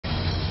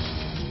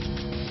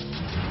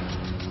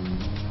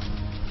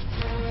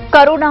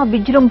Corona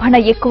విజృంభణ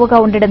ఎక్కువగా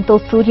ఉండడంతో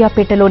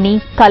సూర్యాపేటలోని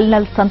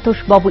కల్నల్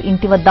సంతోష్ బాబు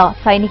ఇంటి వద్ద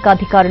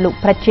సైనికాధికారులు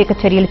ప్రత్యేక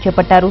చర్యలు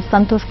చేపట్టారు.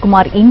 సంతోష్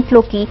కుమార్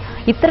ఇంట్లోకి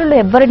ఇతరులు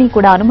ఎవ్వరినీ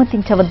కూడా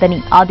అనుమతించవద్దని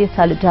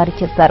ఆదేశాలు జారీ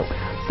చేశారు.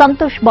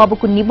 సంతోష్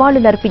బాబుకు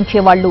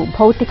నివాళులర్పించే వాళ్లు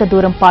భౌతిక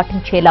దూరం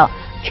పాటించేలా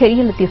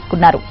చర్యలు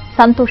తీసుకున్నారు.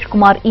 సంతోష్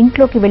కుమార్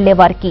ఇంట్లోకి వెళ్లే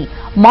వారికి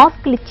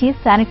మాస్కులిచ్చి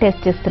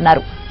శానిటైజ్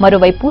చేస్తున్నారు.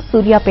 మరోవైపు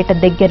సూర్యాపేట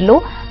దగ్గరలో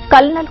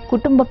కల్నల్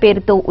కుటుంబ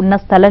పేరుతో ఉన్న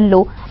స్థలంలో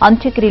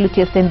అంత్యక్రియలు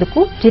చేసేందుకు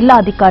జిల్లా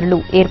అధికారులు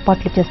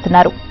ఏర్పాట్లు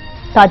చేస్తున్నారు.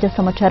 తాజా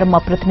సమాచారం మా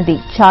ప్రతినిధి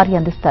చారి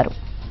అందిస్తారు.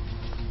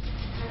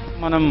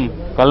 మనం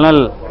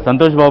కల్నల్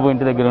సంతోష్ బాబు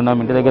ఇంటి దగ్గర ఉన్నాం.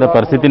 ఇంటి దగ్గర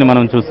పరిస్థితిని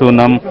మనం చూస్తూ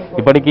ఉన్నాం.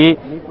 ఇప్పటికీ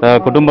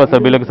కుటుంబ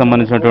సభ్యులకు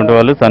సంబంధించినటువంటి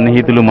వాళ్ళు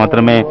సన్నిహితులు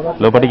మాత్రమే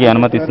లోపలికి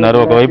అనుమతిస్తున్నారు.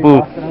 ఒకవైపు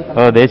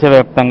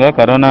దేశవ్యాప్తంగా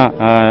కరోనా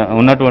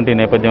ఉన్నటువంటి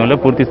నేపథ్యంలో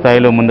పూర్తి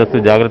స్థాయిలో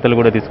ముందస్తు జాగ్రత్తలు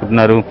కూడా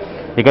తీసుకుంటున్నారు.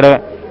 ఇక్కడ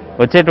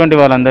వచ్చేటువంటి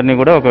వాళ్ళందరినీ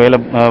కూడా ఒకవేళ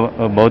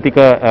భౌతిక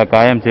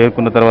కాయం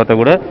చేరుకున్న తర్వాత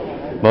కూడా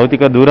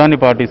భౌతిక దూరాన్ని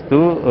పాటిస్తూ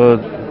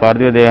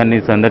పార్థివ దేహాన్ని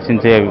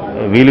సందర్శించే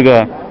వీలుగా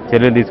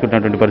చర్యలు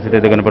తీసుకుంటున్నటువంటి పరిస్థితి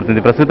అయితే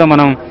కనపడుతుంది. ప్రస్తుతం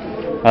మనం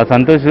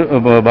సంతోష్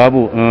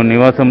బాబు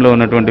నివాసంలో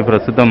ఉన్నటువంటి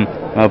ప్రస్తుతం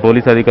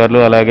పోలీసు అధికారులు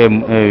అలాగే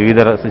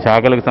వివిధ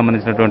శాఖలకు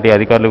సంబంధించినటువంటి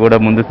అధికారులు కూడా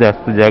ముందు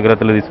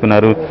జాగ్రత్తలు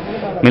తీసుకున్నారు.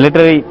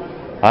 మిలిటరీ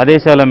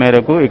ఆదేశాల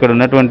మేరకు ఇక్కడ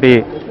ఉన్నటువంటి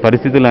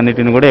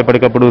పరిస్థితులన్నిటిని కూడా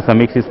ఎప్పటికప్పుడు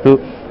సమీక్షిస్తూ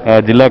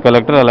జిల్లా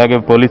కలెక్టర్ అలాగే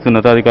పోలీసు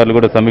ఉన్నతాధికారులు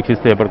కూడా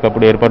సమీక్షిస్తూ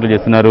ఎప్పటికప్పుడు ఏర్పాట్లు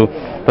చేస్తున్నారు.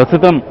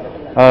 ప్రస్తుతం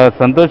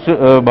సంతోష్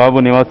బాబు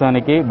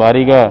నివాసానికి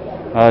భారీగా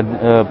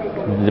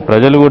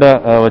ప్రజలు కూడా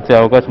వచ్చే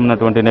అవకాశం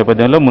ఉన్నటువంటి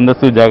నేపథ్యంలో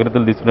ముందస్తు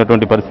జాగ్రత్తలు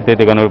తీసుకున్నటువంటి పరిస్థితి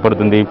అయితే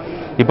కనబడుతుంది.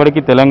 ఇప్పటికీ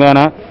తెలంగాణ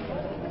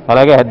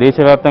అలాగే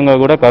దేశవ్యాప్తంగా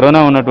కూడా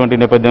కరోనా ఉన్నటువంటి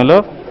నేపథ్యంలో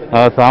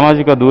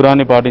సామాజిక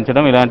దూరాన్ని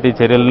పాటించడం ఇలాంటి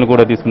చర్యలను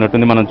కూడా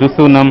తీసుకున్నట్టుంది. మనం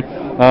చూస్తూ ఉన్నాం.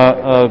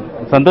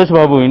 సంతోష్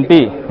బాబు ఇంటి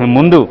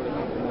ముందు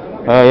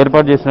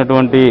ఏర్పాటు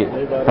చేసినటువంటి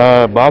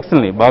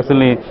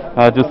బాక్సుల్ని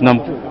చూస్తున్నాం.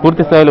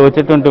 పూర్తి స్థాయిలో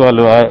వచ్చేటువంటి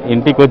వాళ్ళు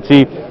ఇంటికి వచ్చి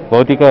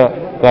భౌతిక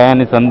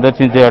కాయాన్ని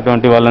సందర్శించే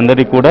అటువంటి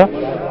వాళ్ళందరికీ కూడా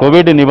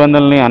కోవిడ్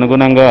నిబంధనల్ని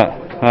అనుగుణంగా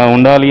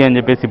ఉండాలి అని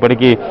చెప్పేసి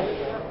ఇప్పటికీ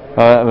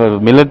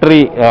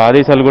మిలిటరీ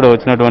ఆదేశాలు కూడా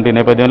వచ్చినటువంటి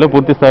నేపథ్యంలో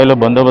పూర్తి స్థాయిలో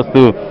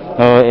బందోబస్తు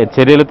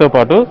చర్యలతో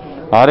పాటు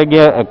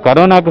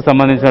కరోనాకు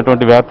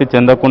సంబంధించినటువంటి వ్యాప్తి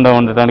చెందకుండా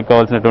ఉండడానికి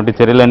కావాల్సినటువంటి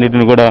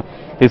చర్యలన్నింటినీ కూడా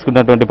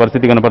తీసుకున్నటువంటి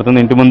పరిస్థితి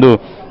కనపడుతుంది. ఇంటి ముందు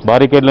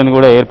బారికేడ్లను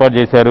కూడా ఏర్పాటు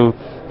చేశారు.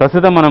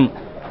 ప్రస్తుతం మనం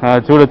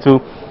చూడొచ్చు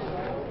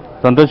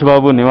సంతోష్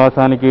బాబు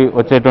నివాసానికి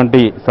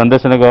వచ్చేటువంటి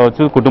సందర్శన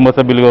కావచ్చు, కుటుంబ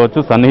సభ్యులు కావచ్చు,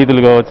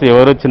 సన్నిహితులు కావచ్చు,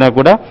 ఎవరొచ్చినా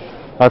కూడా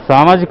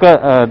సామాజిక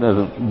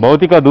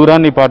భౌతిక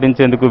దూరాన్ని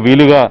పాటించేందుకు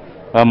వీలుగా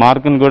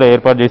మార్కును కూడా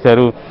ఏర్పాటు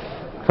చేశారు.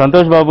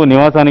 సంతోష్ బాబు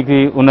నివాసానికి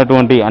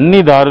ఉన్నటువంటి అన్ని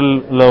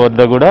దారుల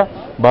వద్ద కూడా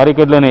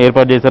బారికేడ్లను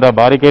ఏర్పాటు చేశారు. ఆ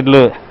బారికేడ్ల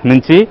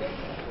నుంచి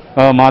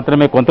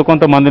మాత్రమే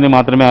కొంతమందిని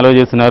మాత్రమే అలౌ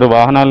చేస్తున్నారు.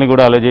 వాహనాలని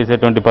కూడా అలౌ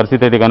చేసేటువంటి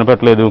పరిస్థితి అయితే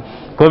కనపట్లేదు.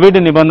 కోవిడ్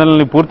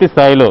నిబంధనల్ని పూర్తి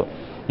స్థాయిలో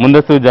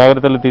ముందస్తు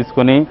జాగ్రత్తలు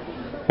తీసుకొని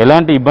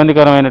ఎలాంటి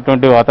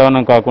ఇబ్బందికరమైనటువంటి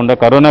వాతావరణం కాకుండా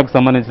కరోనాకు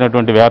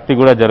సంబంధించినటువంటి వ్యాప్తి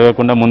కూడా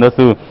జరగకుండా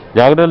ముందస్తు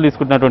జాగ్రత్తలు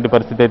తీసుకుంటున్నటువంటి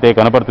పరిస్థితి అయితే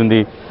కనపడుతుంది.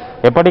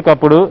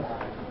 ఎప్పటికప్పుడు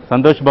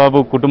సంతోష్ బాబు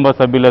కుటుంబ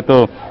సభ్యులతో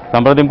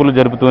సంప్రదింపులు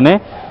జరుపుతూనే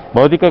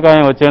భౌతిక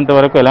కాయం వచ్చేంత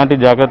వరకు ఎలాంటి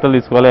జాగ్రత్తలు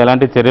తీసుకోవాలి,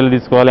 ఎలాంటి చర్యలు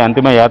తీసుకోవాలి,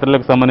 అంతిమ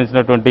యాత్రలకు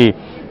సంబంధించినటువంటి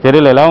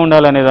చర్యలు ఎలా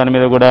ఉండాలనే దాని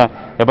మీద కూడా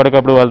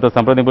ఎప్పటికప్పుడు వాళ్ళతో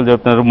సంప్రదింపులు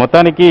జరుపుతున్నారు.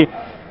 మొత్తానికి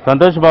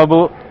సంతోష్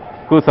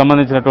బాబుకు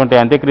సంబంధించినటువంటి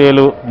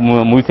అంత్యక్రియలు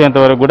ముగిసేంత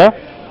వరకు కూడా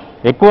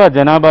ఎక్కువ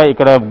జనాభా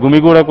ఇక్కడ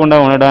గుమిగూడకుండా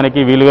ఉండడానికి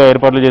వీలుగా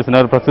ఏర్పాట్లు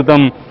చేస్తున్నారు. ప్రస్తుతం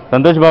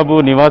సంతోష్ బాబు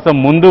నివాసం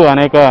ముందు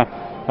అనేక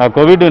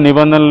కోవిడ్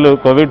నిబంధనలు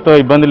కోవిడ్తో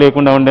ఇబ్బంది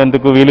లేకుండా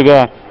ఉండేందుకు వీలుగా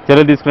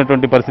చర్యలు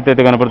తీసుకున్నటువంటి పరిస్థితి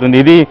అయితే కనపడుతుంది.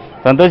 ఇది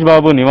సంతోష్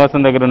బాబు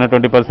నివాసం దగ్గర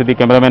ఉన్నటువంటి పరిస్థితి.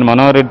 కెమెరామెన్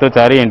మనోహర్ రెడ్డితో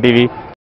చారి, NTV.